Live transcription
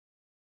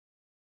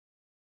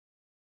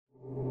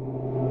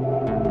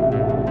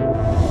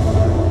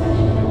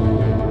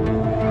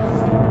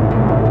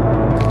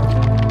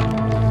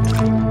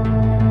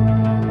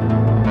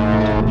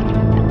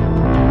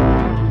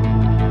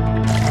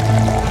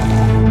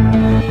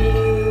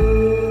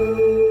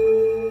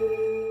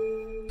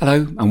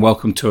Hello and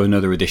welcome to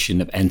another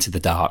edition of Enter the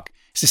Dark.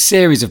 It's a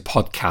series of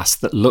podcasts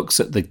that looks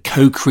at the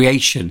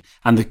co-creation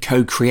and the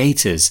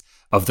co-creators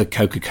of the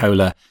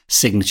Coca-Cola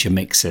signature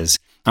mixers.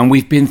 And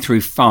we've been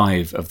through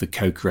 5 of the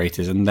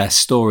co-creators and their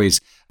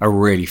stories are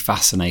really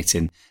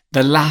fascinating.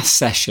 The last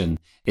session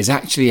is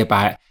actually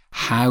about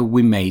how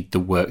we made the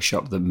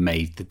workshop that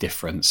made the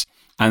difference.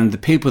 And the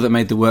people that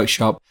made the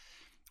workshop,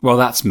 well,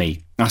 that's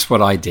me. That's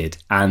what I did.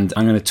 And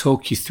I'm going to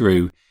talk you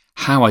through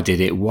how I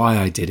did it, why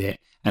I did it,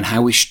 and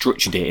how we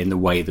structured it in the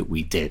way that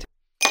we did.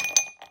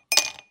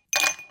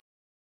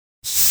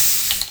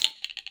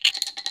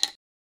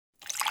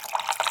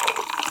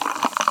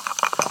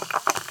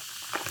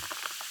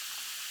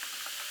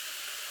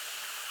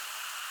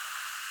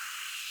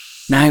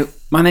 Now,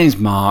 my name's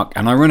Mark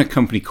and I run a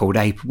company called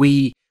Ape.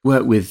 We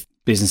work with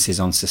businesses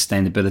on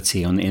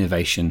sustainability, on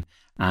innovation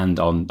and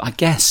on,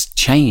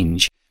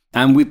 change.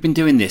 And we've been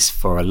doing this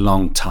for a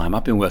long time.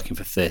 I've been working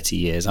for 30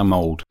 years. I'm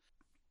old.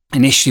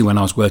 Initially, when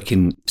I was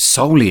working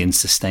solely in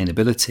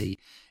sustainability,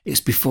 it's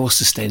before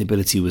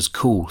sustainability was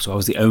cool. So I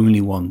was the only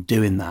one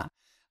doing that.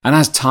 And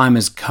as time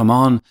has come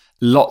on,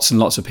 lots and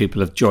lots of people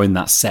have joined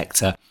that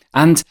sector.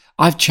 And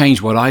I've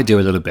changed what I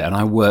do a little bit. And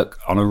I work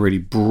on a really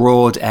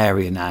broad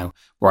area now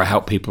where I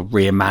help people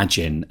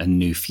reimagine a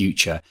new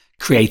future.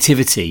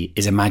 Creativity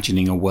is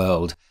imagining a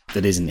world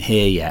that isn't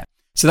here yet.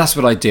 So that's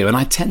what I do. And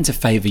I tend to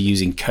favor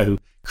using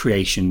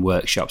co-creation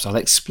workshops. I'll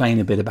explain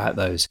a bit about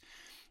those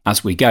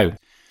as we go.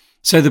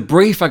 So the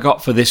brief I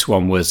got for this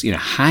one was,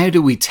 how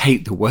do we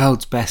take the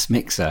world's best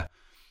mixer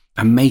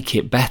and make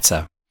it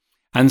better?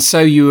 And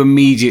so you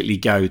immediately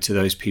go to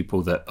those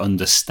people that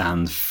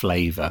understand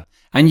flavor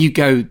and you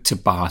go to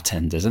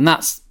bartenders, and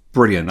that's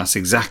brilliant. That's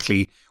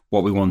exactly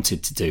what we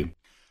wanted to do.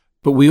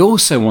 But we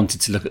also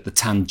wanted to look at the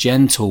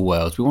tangential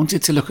worlds. We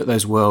wanted to look at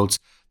those worlds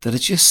that are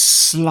just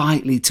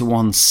slightly to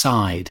one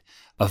side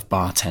of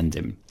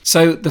bartending.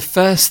 So the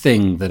first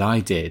thing that I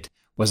did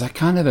was I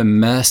kind of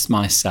immersed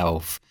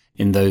myself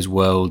in those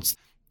worlds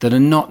that are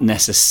not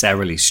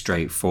necessarily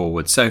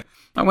straightforward. So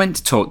I went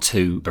to talk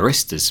to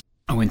baristas.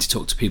 I went to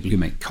talk to people who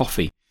make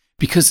coffee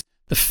because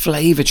the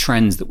flavor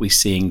trends that we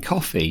see in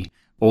coffee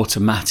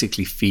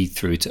automatically feed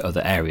through to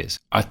other areas.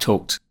 I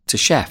talked to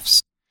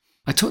chefs.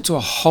 I talked to a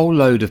whole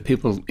load of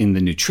people in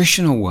the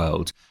nutritional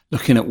world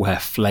looking at where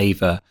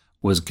flavor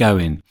was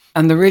going.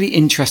 And the really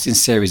interesting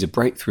series of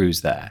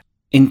breakthroughs there.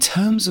 In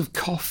terms of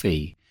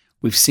coffee,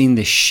 we've seen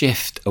this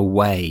shift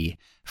away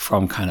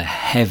from kind of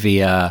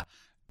heavier,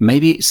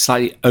 maybe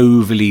slightly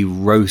overly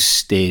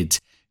roasted,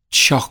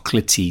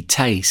 chocolatey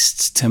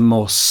tastes to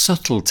more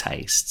subtle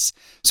tastes.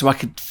 So I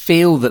could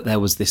feel that there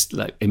was this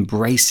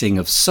embracing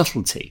of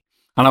subtlety.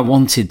 And I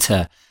wanted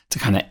to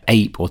kind of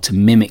ape or to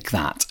mimic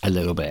that a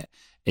little bit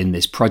in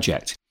this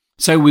project.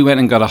 So we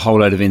went and got a whole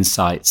load of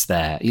insights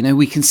there.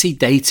 We can see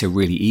data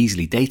really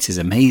easily. Data is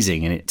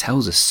amazing and it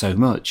tells us so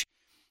much.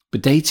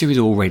 But data is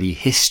already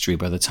history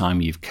by the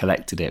time you've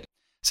collected it.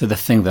 So the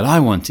thing that I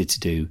wanted to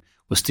do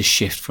was to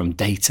shift from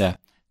data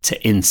to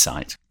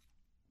insight.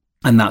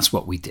 And that's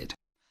what we did.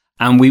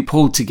 And we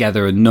pulled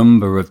together a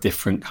number of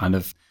different kind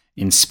of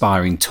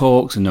inspiring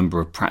talks, a number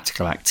of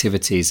practical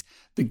activities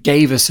that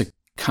gave us a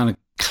kind of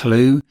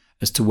clue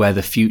as to where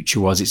the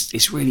future was.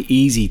 It's really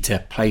easy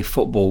to play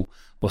football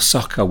or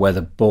soccer where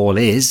the ball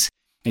is.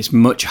 It's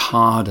much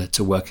harder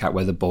to work out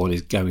where the ball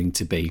is going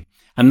to be.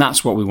 And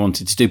that's what we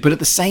wanted to do. But at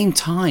the same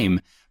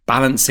time,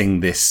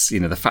 balancing this,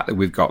 the fact that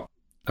we've got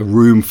a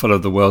room full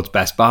of the world's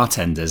best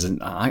bartenders,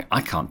 and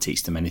I can't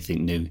teach them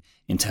anything new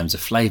in terms of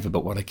flavor,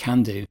 but what I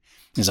can do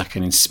is I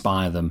can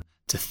inspire them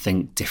to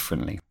think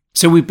differently.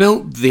 So we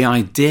built the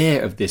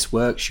idea of this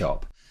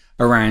workshop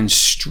around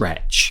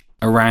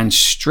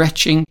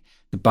stretching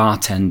the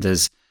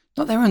bartenders,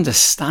 not their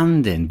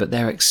understanding, but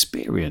their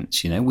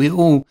experience. We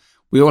all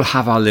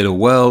have our little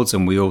worlds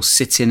and we all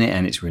sit in it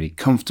and it's really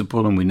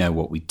comfortable and we know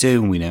what we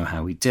do and we know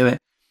how we do it.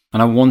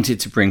 And I wanted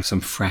to bring some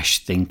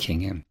fresh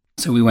thinking in.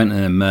 So we went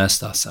and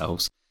immersed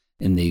ourselves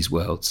in these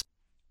worlds.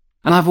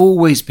 And I've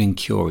always been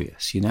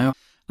curious,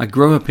 I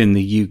grew up in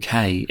the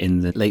UK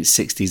in the late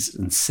 60s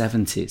and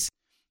 70s.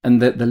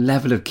 And the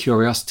level of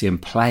curiosity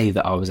and play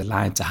that I was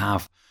allowed to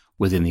have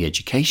within the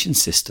education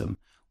system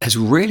has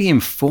really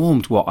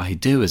informed what I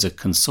do as a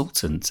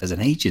consultant, as an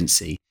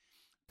agency.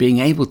 Being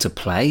able to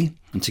play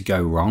and to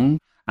go wrong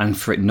and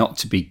for it not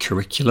to be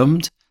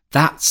curriculumed,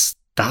 that's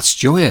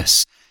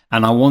joyous.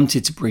 And I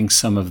wanted to bring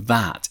some of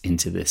that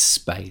into this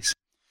space.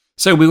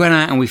 So we went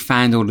out and we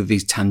found all of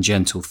these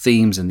tangential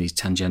themes and these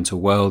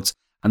tangential worlds,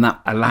 and that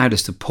allowed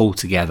us to pull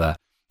together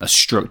a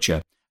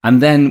structure.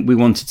 And then we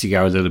wanted to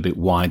go a little bit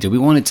wider. We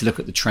wanted to look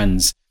at the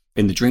trends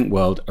in the drink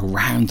world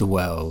around the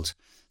world.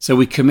 So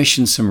we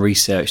commissioned some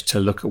research to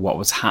look at what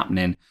was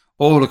happening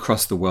all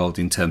across the world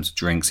in terms of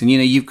drinks. And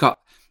you've got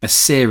a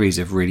series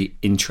of really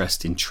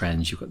interesting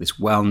trends. You've got this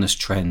wellness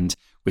trend,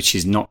 which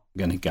is not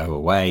going to go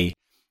away.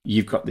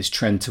 You've got this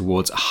trend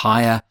towards a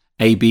higher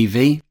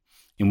ABV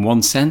in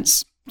one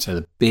sense. So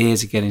the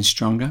beers are getting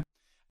stronger.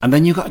 And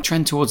then you've got a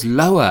trend towards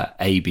lower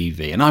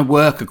ABV. And I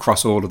work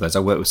across all of those. I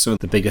work with some of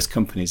the biggest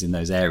companies in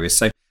those areas.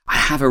 So I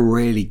have a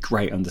really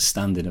great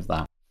understanding of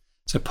that.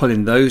 So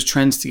putting those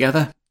trends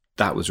together,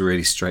 that was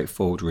really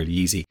straightforward, really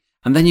easy.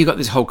 And then you got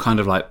this whole kind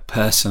of like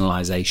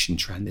personalization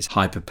trend, this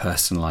hyper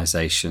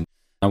personalization.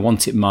 I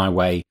want it my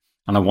way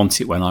and I want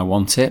it when I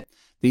want it.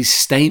 These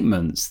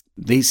statements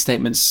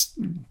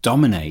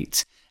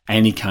dominate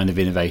any kind of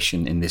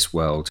innovation in this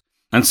world.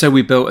 And so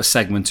we built a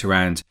segment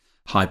around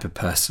hyper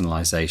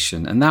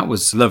personalization, and that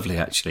was lovely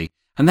actually.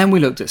 And then we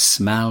looked at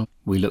smell,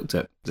 we looked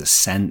at the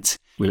scent,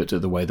 we looked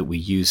at the way that we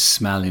use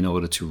smell in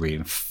order to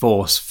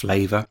reinforce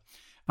flavor.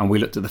 And we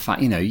looked at the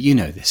fact, you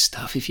know this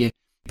stuff. If you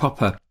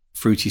pop a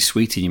fruity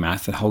sweet in your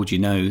mouth and hold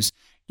your nose,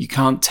 you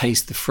can't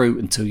taste the fruit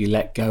until you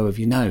let go of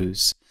your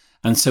nose.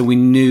 And so we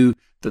knew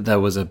that there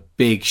was a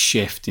big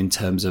shift in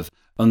terms of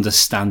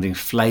understanding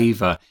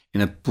flavor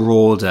in a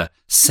broader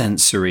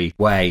sensory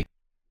way.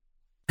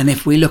 And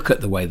if we look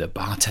at the way that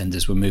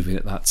bartenders were moving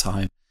at that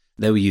time,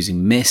 they were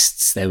using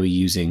mists, they were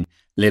using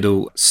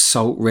little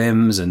salt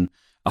rims and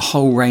a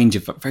whole range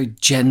of very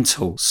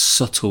gentle,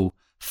 subtle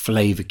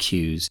flavor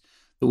cues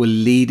that were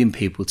leading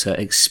people to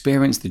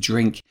experience the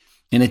drink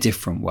in a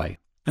different way.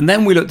 And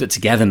then we looked at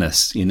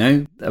togetherness.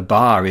 A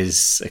bar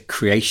is a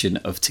creation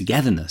of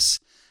togetherness.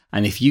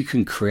 And if you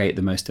can create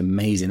the most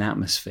amazing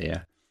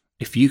atmosphere,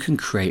 if you can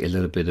create a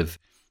little bit of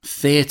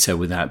theatre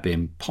without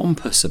being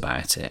pompous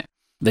about it,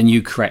 then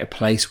you create a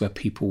place where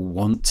people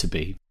want to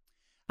be.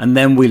 And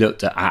then we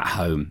looked at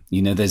home.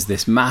 There's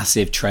this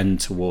massive trend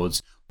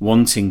towards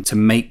wanting to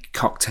make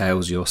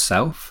cocktails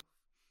yourself,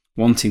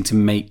 wanting to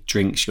make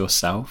drinks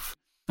yourself,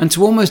 and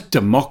to almost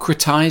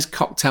democratize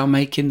cocktail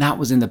making. That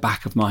was in the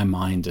back of my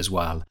mind as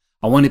well.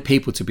 I wanted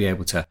people to be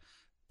able to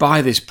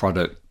buy this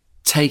product,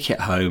 take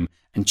it home,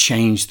 and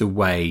change the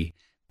way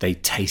they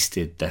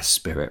tasted their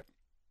spirit.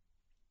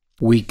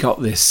 We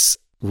got this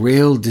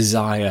real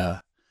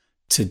desire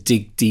to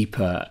dig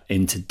deeper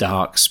into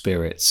dark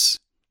spirits,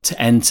 to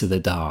enter the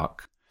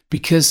dark,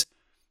 because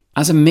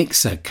as a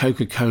mixer,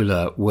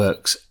 Coca-Cola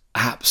works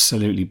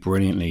absolutely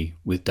brilliantly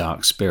with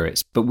dark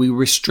spirits, but we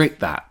restrict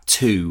that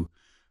to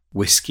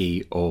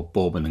whiskey or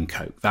bourbon and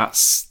Coke.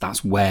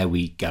 That's where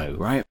we go,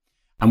 right?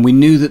 And we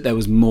knew that there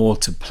was more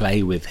to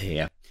play with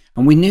here.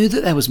 And we knew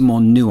that there was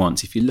more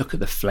nuance. If you look at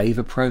the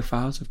flavor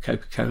profiles of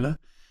Coca-Cola,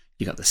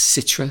 you've got the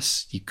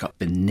citrus, you've got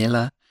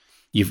vanilla,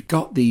 you've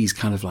got these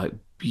kind of like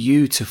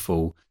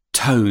beautiful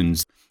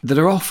tones that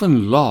are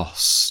often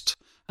lost.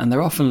 And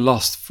they're often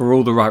lost for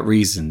all the right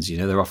reasons.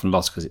 They're often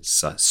lost because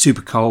it's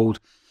super cold,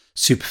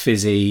 super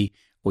fizzy,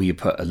 or you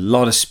put a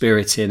lot of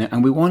spirit in it.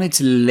 And we wanted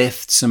to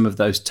lift some of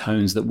those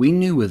tones that we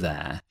knew were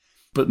there,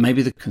 but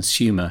maybe the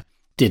consumer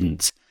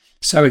didn't.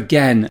 So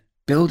again,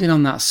 building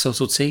on that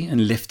subtlety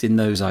and lifting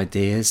those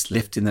ideas,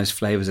 lifting those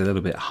flavors a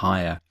little bit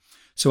higher.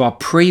 So our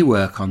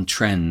pre-work on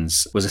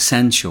trends was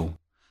essential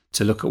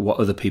to look at what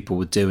other people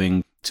were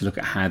doing, to look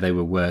at how they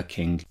were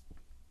working.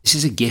 This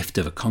is a gift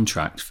of a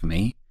contract for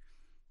me.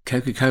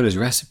 Coca-Cola's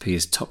recipe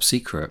is top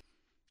secret.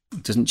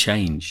 It doesn't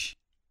change.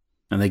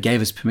 And they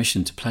gave us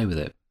permission to play with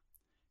it.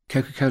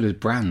 Coca-Cola's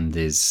brand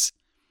is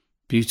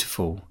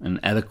beautiful and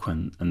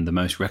eloquent and the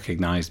most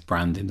recognized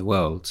brand in the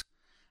world.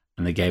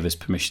 And they gave us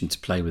permission to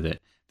play with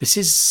it. This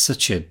is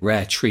such a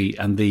rare treat.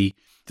 And the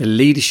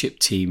leadership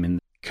team in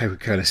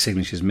Coca-Cola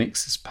Signatures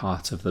Mix as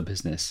part of the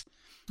business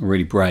are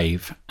really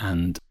brave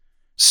and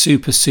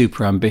super,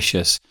 super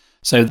ambitious.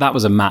 So that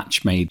was a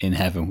match made in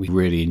heaven. We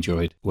really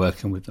enjoyed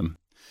working with them.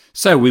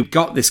 So we've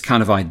got this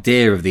kind of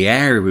idea of the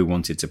area we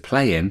wanted to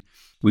play in.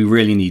 We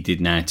really needed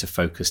now to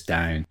focus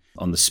down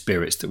on the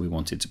spirits that we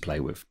wanted to play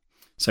with.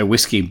 So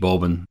whiskey and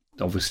bourbon,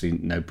 obviously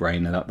no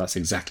brainer. That's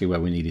exactly where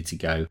we needed to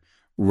go.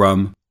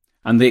 Rum.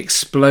 And the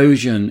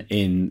explosion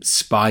in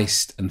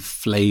spiced and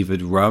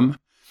flavored rum,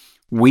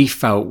 we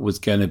felt was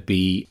going to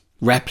be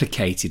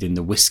replicated in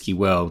the whiskey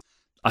world.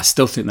 I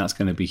still think that's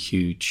going to be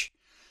huge.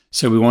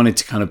 So we wanted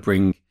to kind of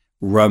bring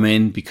rum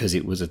in because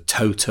it was a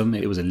totem,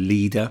 it was a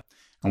leader,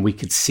 and we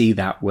could see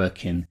that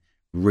working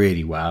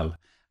really well.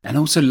 And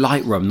also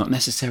light rum, not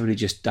necessarily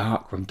just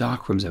dark rum.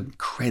 Dark rum's an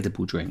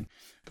incredible drink,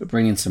 but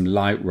bring in some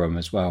light rum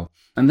as well.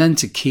 And then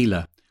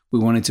tequila. We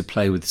wanted to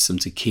play with some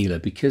tequila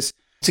because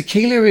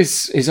tequila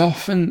is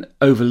often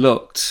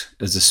overlooked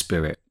as a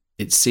spirit.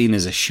 It's seen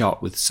as a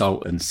shot with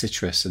salt and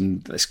citrus,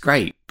 and that's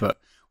great, but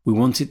we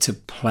wanted to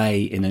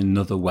play in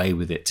another way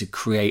with it, to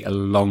create a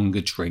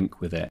longer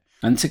drink with it,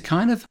 and to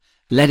kind of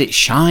let it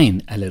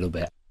shine a little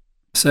bit.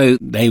 So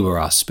they were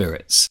our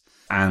spirits,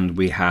 and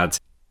we had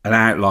an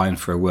outline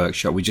for a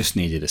workshop. We just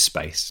needed a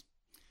space.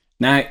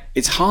 Now,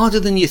 it's harder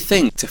than you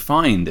think to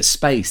find a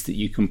space that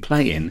you can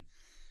play in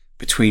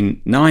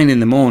between 9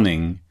 in the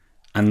morning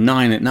and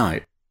 9 at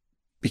night,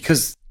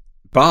 because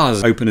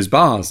bars open as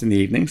bars in the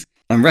evenings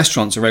and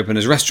restaurants are open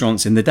as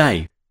restaurants in the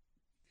day.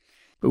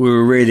 But we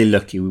were really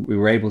lucky. We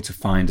were able to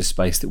find a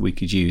space that we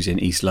could use in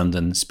East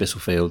London,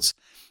 Spitalfields,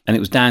 and it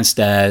was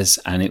downstairs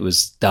and it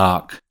was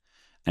dark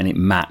and it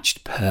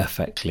matched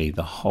perfectly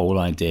the whole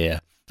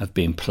idea of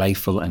being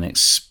playful and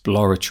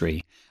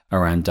exploratory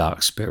around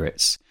dark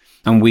spirits.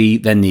 And we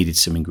then needed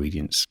some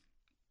ingredients.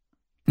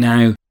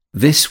 Now,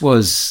 this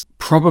was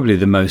probably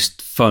the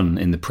most fun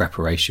in the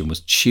preparation was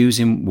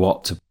choosing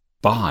what to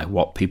buy,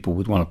 what people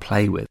would want to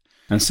play with.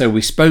 And so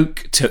we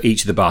spoke to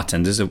each of the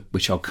bartenders,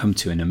 which I'll come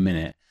to in a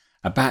minute,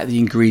 about the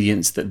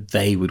ingredients that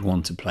they would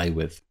want to play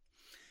with.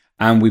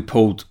 And we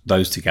pulled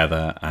those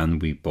together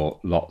and we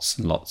bought lots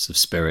and lots of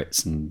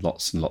spirits and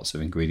lots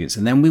of ingredients.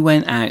 And then we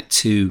went out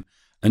to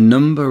a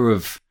number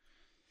of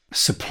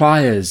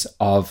suppliers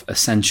of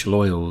essential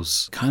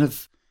oils, kind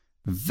of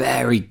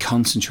very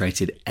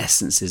concentrated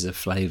essences of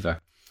flavor.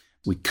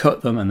 We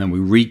cut them and then we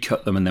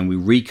recut them and then we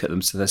recut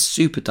them. So they're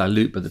super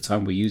dilute by the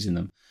time we're using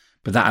them.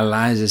 But that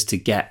allows us to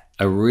get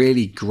a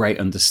really great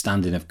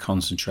understanding of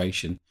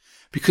concentration.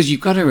 Because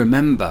you've got to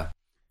remember,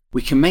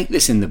 we can make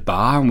this in the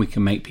bar and we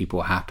can make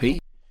people happy,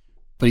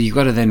 but you've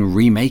got to then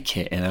remake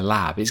it in a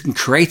lab. It's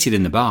created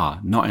in the bar,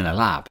 not in a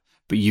lab,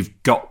 but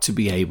you've got to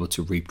be able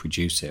to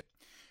reproduce it.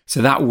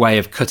 So that way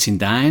of cutting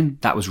down,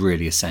 that was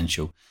really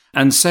essential.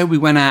 And so we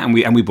went out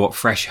and we bought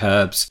fresh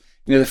herbs.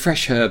 You know, the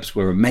fresh herbs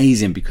were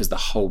amazing because the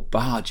whole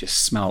bar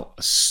just smelled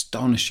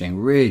astonishing,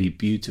 really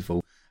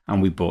beautiful.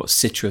 And we bought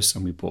citrus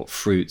and we bought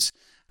fruits.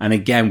 And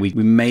again, we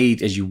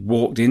made, as you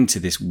walked into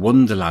this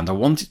wonderland, I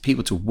wanted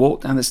people to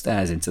walk down the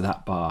stairs into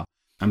that bar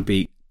and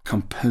be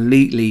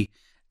completely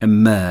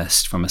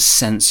immersed from a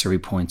sensory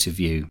point of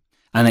view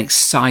and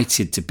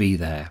excited to be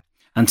there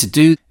and to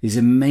do these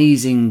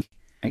amazing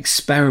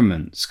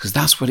experiments, because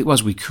that's what it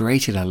was. We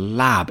created a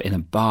lab in a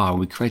bar.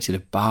 We created a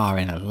bar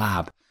in a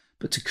lab.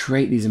 But to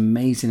create these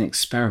amazing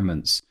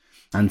experiments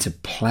and to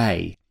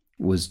play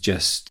was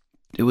just,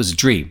 it was a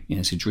dream. You know,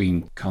 it's a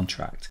dream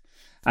contract.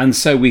 And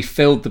so we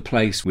filled the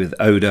place with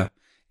odor.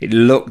 It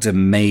looked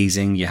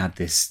amazing. You had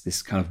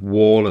this kind of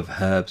wall of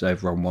herbs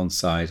over on one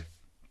side.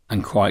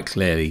 And quite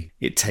clearly,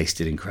 it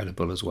tasted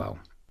incredible as well.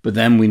 But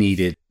then we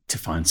needed to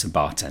find some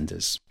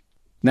bartenders.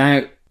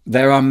 Now,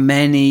 there are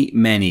many,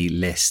 many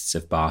lists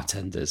of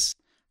bartenders.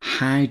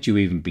 How do you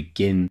even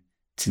begin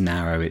to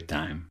narrow it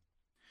down?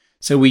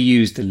 So we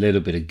used a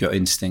little bit of gut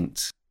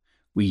instinct.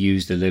 We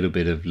used a little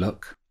bit of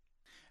luck.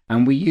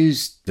 And we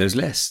used those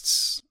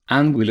lists.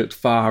 And we looked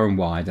far and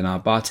wide. And our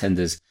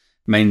bartenders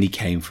mainly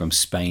came from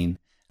Spain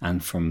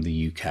and from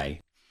the UK.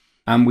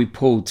 And we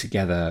pulled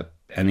together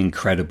an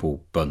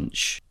incredible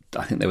bunch.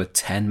 I think there were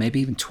 10,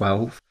 maybe even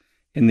 12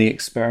 in the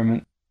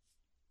experiment.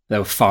 There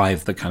were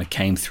 5 that kind of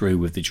came through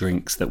with the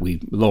drinks that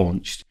we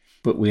launched.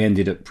 But we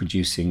ended up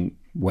producing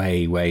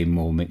way, way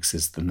more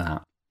mixes than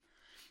that.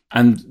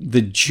 And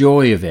the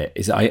joy of it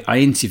is I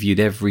interviewed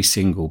every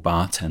single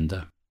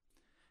bartender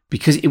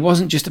because it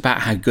wasn't just about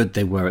how good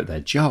they were at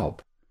their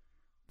job.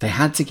 They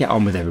had to get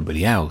on with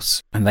everybody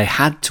else and they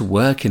had to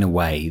work in a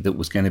way that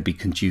was going to be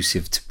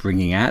conducive to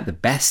bringing out the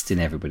best in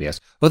everybody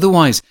else.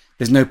 Otherwise,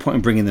 there's no point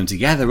in bringing them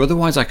together.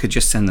 Otherwise, I could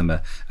just send them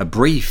a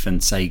brief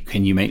and say,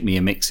 can you make me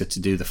a mixer to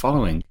do the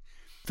following?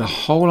 The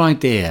whole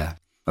idea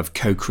of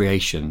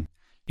co-creation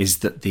is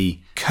that the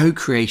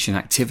co-creation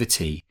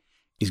activity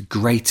is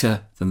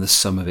greater than the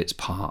sum of its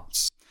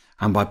parts.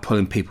 And by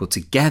pulling people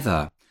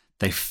together,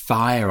 they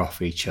fire off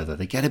each other.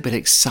 They get a bit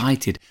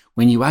excited.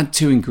 When you add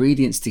 2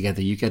 ingredients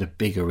together, you get a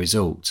bigger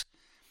result.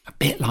 A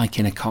bit like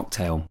in a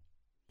cocktail,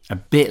 a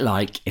bit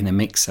like in a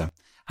mixer.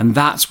 And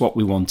that's what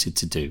we wanted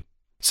to do.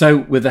 So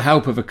with the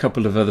help of a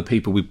couple of other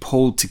people, we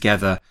pulled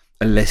together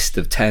a list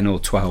of 10 or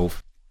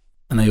 12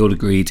 and they all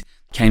agreed,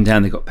 came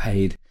down, they got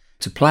paid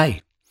to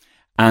play.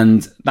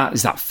 And that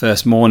is that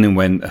first morning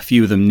when a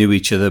few of them knew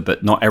each other,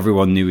 but not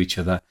everyone knew each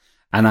other.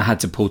 And I had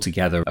to pull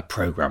together a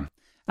program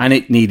and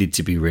it needed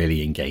to be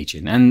really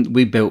engaging. And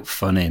we built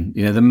fun in.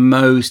 You know, the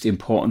most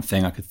important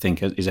thing I could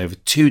think of is over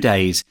 2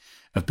 days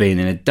of being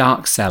in a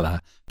dark cellar,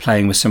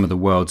 playing with some of the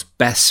world's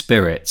best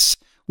spirits,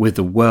 with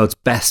the world's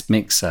best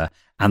mixer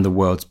and the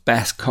world's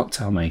best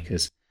cocktail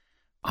makers.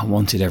 I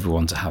wanted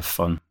everyone to have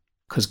fun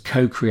because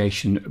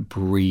co-creation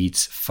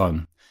breeds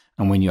fun.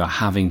 And when you are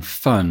having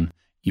fun,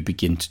 you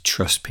begin to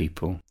trust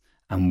people.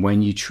 And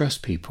when you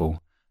trust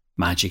people,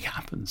 magic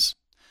happens.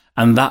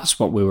 And that's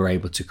what we were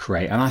able to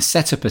create. And I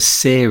set up a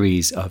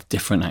series of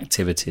different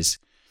activities.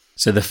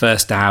 So the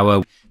first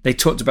hour, they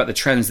talked about the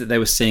trends that they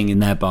were seeing in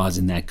their bars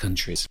in their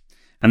countries.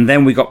 And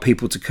then we got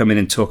people to come in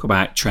and talk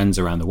about trends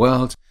around the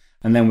world.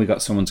 And then we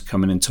got someone to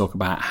come in and talk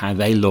about how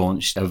they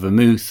launched a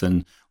vermouth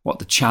and what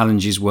the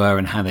challenges were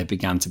and how they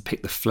began to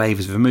pick the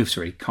flavors. Vermouth's a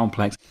very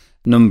complex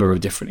number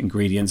of different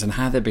ingredients and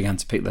how they began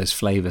to pick those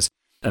flavors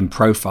and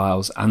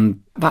profiles.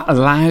 And that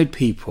allowed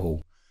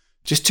people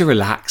just to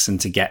relax and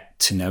to get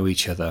to know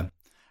each other.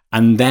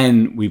 And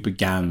then we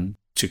began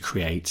to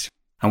create.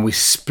 And we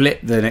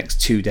split the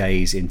next 2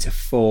 days into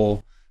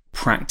 4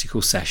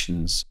 practical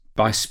sessions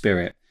by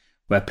spirit,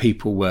 where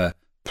people were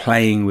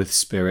playing with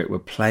spirit, were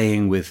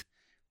playing with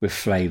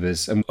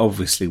flavors. And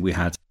obviously we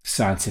had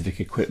scientific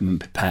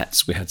equipment,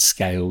 pipettes, we had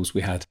scales,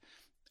 we had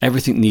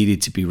everything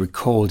needed to be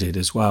recorded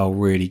as well,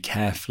 really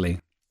carefully.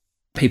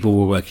 People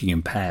were working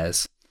in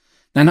pairs.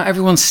 Now, not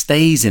everyone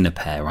stays in a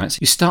pair, right? So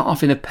you start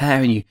off in a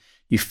pair and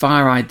you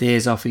fire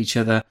ideas off each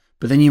other,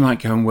 but then you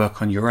might go and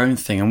work on your own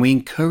thing. And we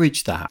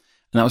encourage that.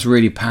 And that was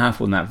really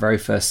powerful in that very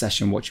first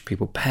session, watching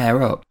people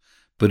pair up,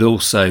 but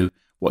also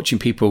watching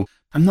people,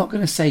 I'm not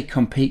going to say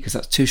compete because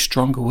that's too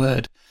strong a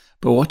word,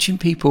 but watching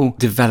people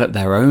develop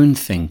their own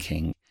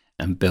thinking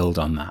and build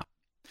on that.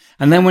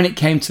 And then when it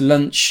came to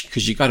lunch,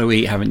 because you've got to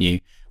eat, haven't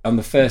you? On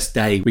the first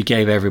day, we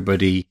gave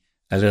everybody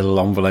a little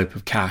envelope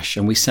of cash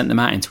and we sent them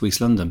out into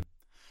East London.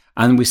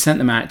 And we sent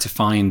them out to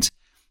find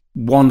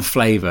one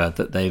flavour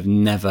that they've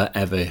never,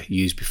 ever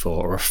used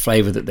before, or a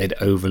flavour that they'd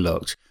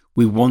overlooked.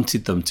 We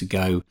wanted them to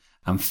go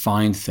and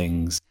find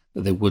things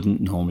that they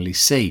wouldn't normally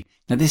see.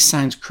 Now, this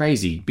sounds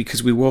crazy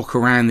because we walk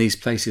around these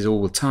places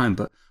all the time,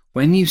 but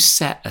when you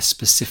set a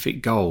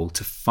specific goal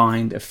to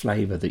find a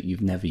flavour that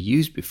you've never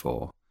used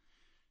before,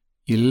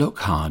 you look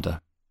harder.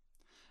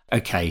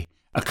 Okay,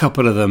 a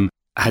couple of them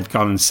had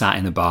gone and sat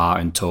in a bar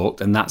and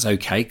talked, and that's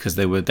okay because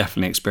they were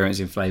definitely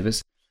experiencing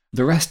flavours.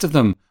 The rest of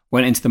them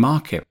went into the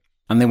market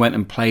and they went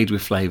and played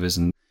with flavours.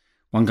 And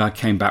one guy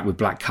came back with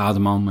black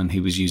cardamom and he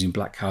was using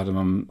black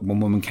cardamom. One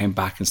woman came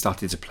back and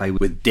started to play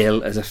with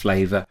dill as a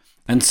flavour.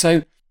 And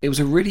so it was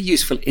a really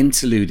useful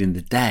interlude in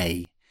the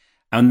day.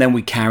 And then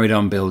we carried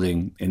on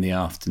building in the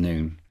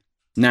afternoon.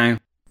 Now,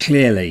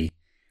 clearly,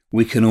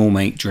 we can all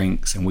make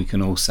drinks and we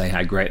can all say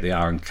how great they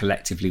are and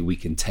collectively we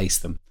can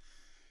taste them.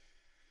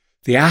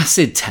 The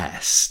acid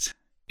test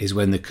is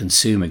when the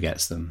consumer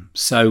gets them.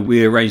 So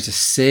we arranged a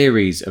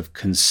series of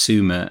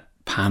consumer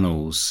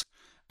panels.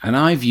 And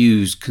I've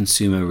used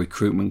consumer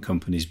recruitment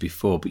companies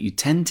before, but you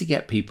tend to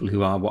get people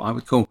who are what I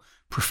would call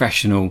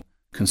professional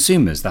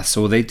consumers. That's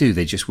all they do.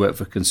 They just work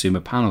for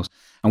consumer panels.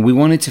 And we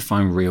wanted to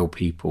find real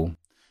people.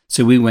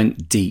 So we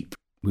went deep.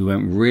 We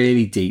went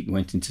really deep. We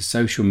went into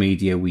social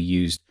media. We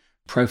used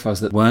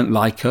profiles that weren't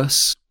like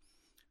us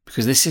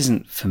because this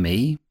isn't for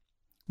me.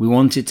 We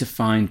wanted to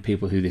find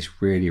people who this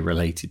really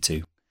related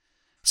to.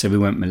 So we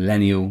went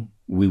millennial,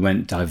 we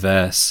went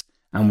diverse,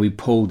 and we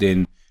pulled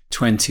in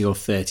 20 or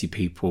 30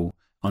 people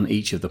on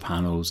each of the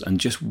panels and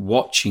just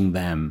watching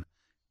them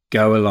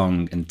go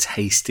along and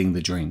tasting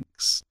the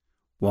drinks,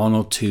 1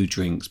 or 2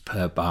 drinks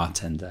per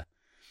bartender.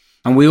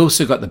 And we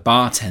also got the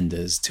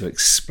bartenders to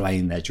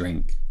explain their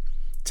drink,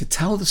 to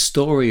tell the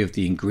story of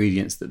the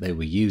ingredients that they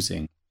were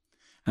using.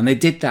 And they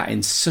did that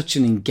in such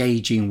an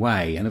engaging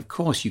way. And of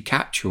course, you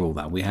capture all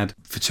that. We had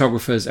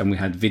photographers and we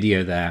had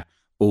video there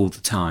all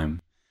the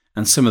time.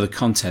 And some of the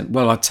content,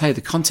 well, I'll tell you,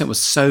 the content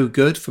was so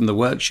good from the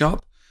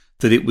workshop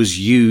that it was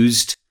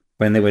used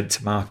when they went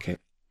to market.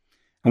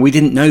 And we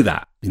didn't know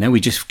that. We're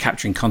just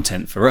capturing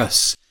content for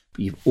us.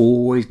 But you've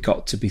always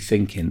got to be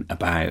thinking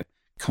about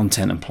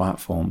content and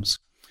platforms.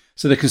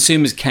 So the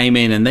consumers came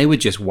in and they were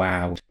just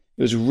wowed.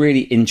 It was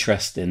really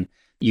interesting.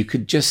 You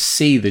could just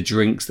see the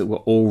drinks that were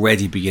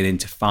already beginning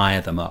to fire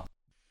them up.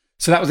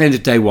 So that was the end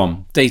of day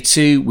 1. Day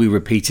 2, we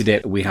repeated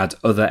it. We had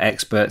other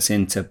experts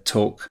in to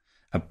talk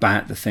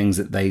about the things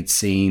that they'd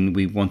seen.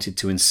 We wanted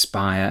to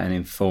inspire and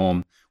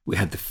inform. We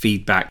had the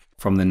feedback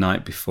from the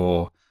night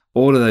before.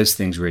 All of those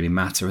things really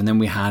matter. And then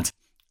we had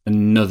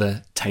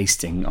another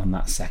tasting on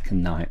that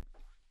second night.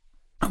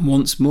 And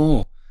once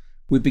more,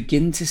 we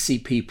begin to see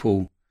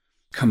people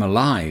come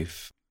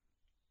alive.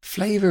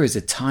 Flavour is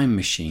a time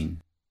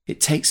machine.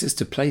 It takes us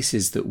to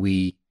places that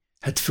we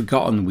had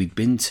forgotten we'd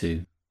been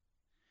to.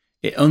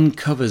 It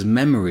uncovers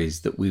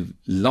memories that we've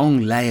long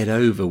layered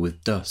over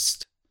with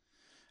dust.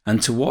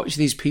 And to watch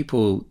these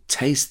people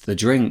taste the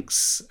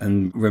drinks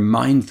and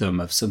remind them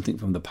of something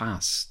from the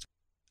past,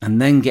 and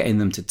then getting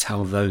them to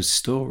tell those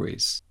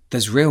stories,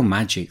 there's real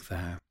magic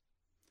there.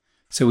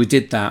 So we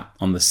did that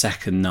on the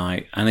second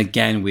night. And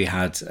again, we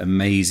had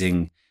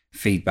amazing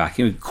feedback.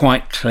 It was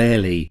quite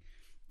clearly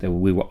that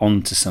we were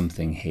onto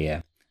something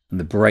here. And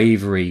the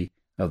bravery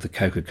of the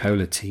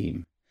Coca-Cola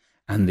team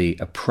and the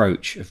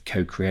approach of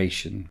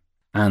co-creation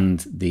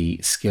and the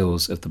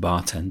skills of the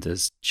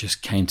bartenders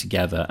just came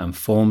together and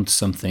formed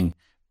something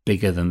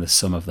bigger than the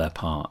sum of their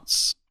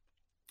parts.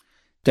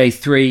 Day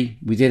 3,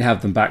 we did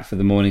have them back for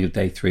the morning of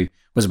day 3,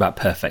 was about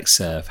perfect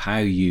serve, how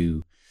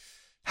you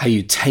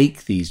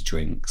take these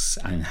drinks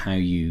and how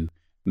you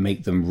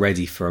make them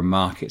ready for a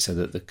market so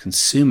that the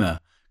consumer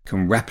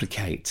can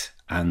replicate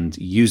and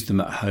use them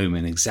at home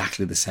in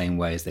exactly the same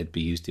way as they'd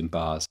be used in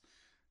bars.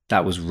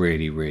 That was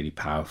really, really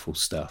powerful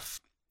stuff.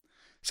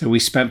 So we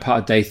spent part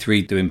of day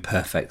 3 doing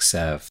perfect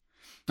serve.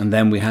 And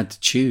then we had to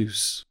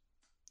choose.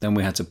 Then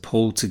we had to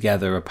pull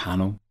together a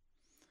panel.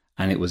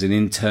 And it was an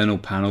internal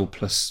panel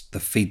plus the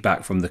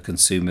feedback from the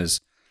consumers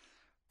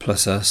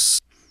plus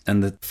us.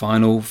 And the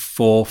final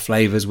 4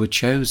 flavours were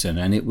chosen.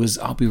 And it was,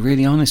 I'll be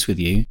really honest with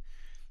you,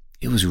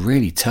 it was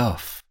really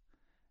tough.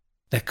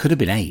 There could have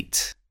been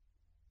 8.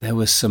 There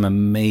were some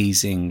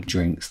amazing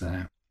drinks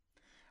there.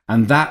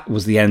 And that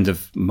was the end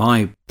of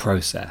my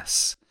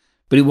process.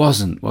 But it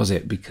wasn't, was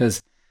it?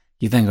 Because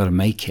you then got to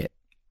make it.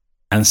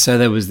 And so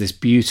there was this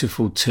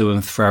beautiful to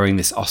and froing,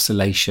 this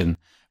oscillation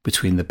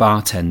between the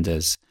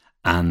bartenders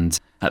and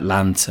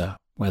Atlanta,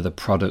 where the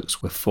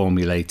products were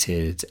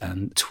formulated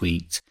and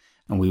tweaked.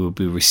 And we would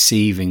be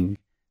receiving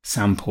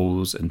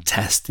samples and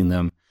testing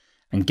them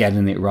and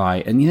getting it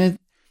right. And you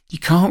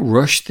can't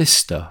rush this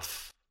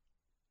stuff.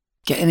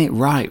 Getting it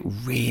right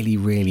really,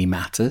 really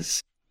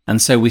matters.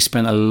 And so we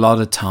spent a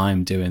lot of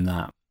time doing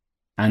that.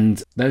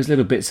 And those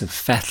little bits of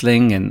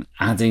fettling and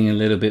adding a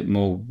little bit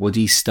more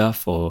woody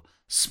stuff or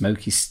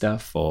smoky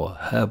stuff or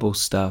herbal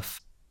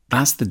stuff,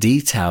 that's the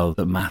detail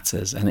that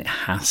matters, and it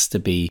has to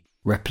be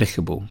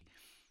replicable.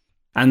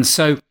 And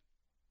so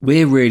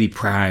we're really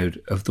proud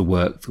of the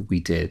work that we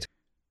did.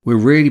 We're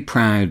really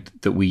proud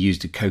that we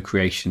used a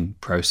co-creation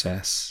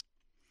process,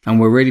 and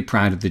we're really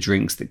proud of the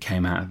drinks that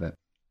came out of it.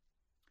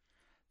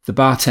 The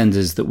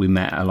bartenders that we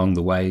met along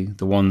the way,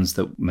 the ones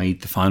that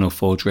made the final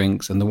 4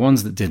 drinks and the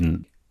ones that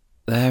didn't,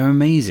 they're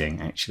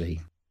amazing,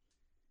 actually.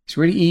 It's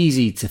really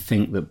easy to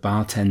think that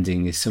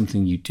bartending is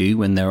something you do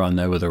when there are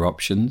no other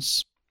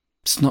options.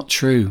 It's not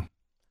true.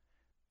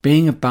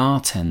 Being a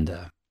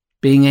bartender,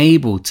 being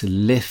able to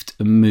lift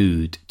a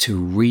mood, to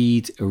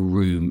read a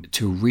room,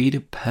 to read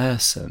a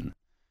person,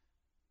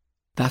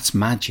 that's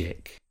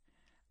magic.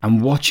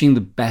 And watching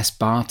the best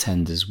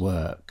bartenders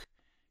work,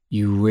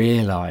 you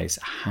realise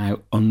how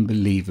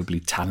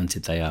unbelievably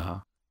talented they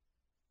are.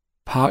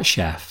 Part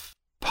chef,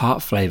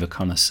 part flavour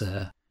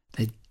connoisseur,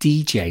 they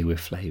DJ with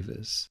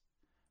flavours.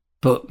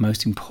 But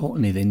most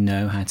importantly, they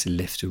know how to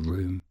lift a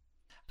room.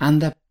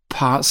 And they're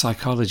part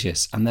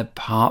psychologist and they're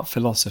part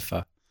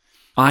philosopher.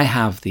 I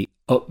have the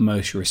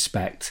utmost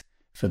respect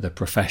for the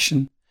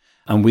profession,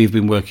 and we've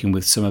been working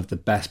with some of the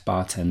best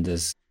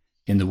bartenders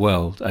in the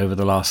world over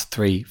the last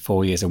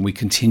 3-4 years, and we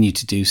continue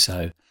to do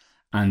so.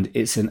 And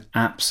it's an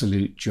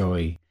absolute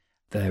joy.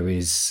 There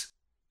is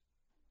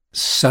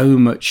so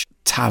much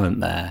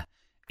talent there,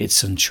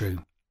 it's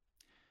untrue.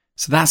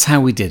 So that's how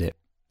we did it.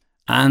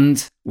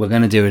 And we're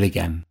going to do it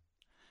again.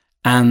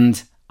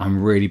 And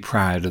I'm really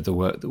proud of the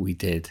work that we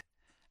did.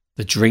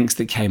 The drinks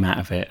that came out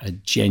of it are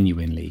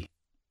genuinely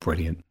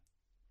brilliant.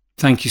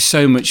 Thank you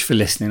so much for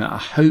listening. I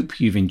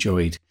hope you've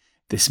enjoyed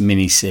this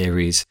mini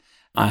series.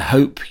 I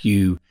hope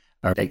you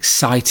are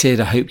excited.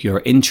 I hope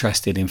you're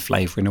interested in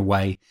flavour in a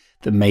way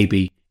that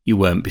maybe you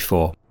weren't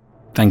before.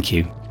 Thank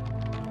you.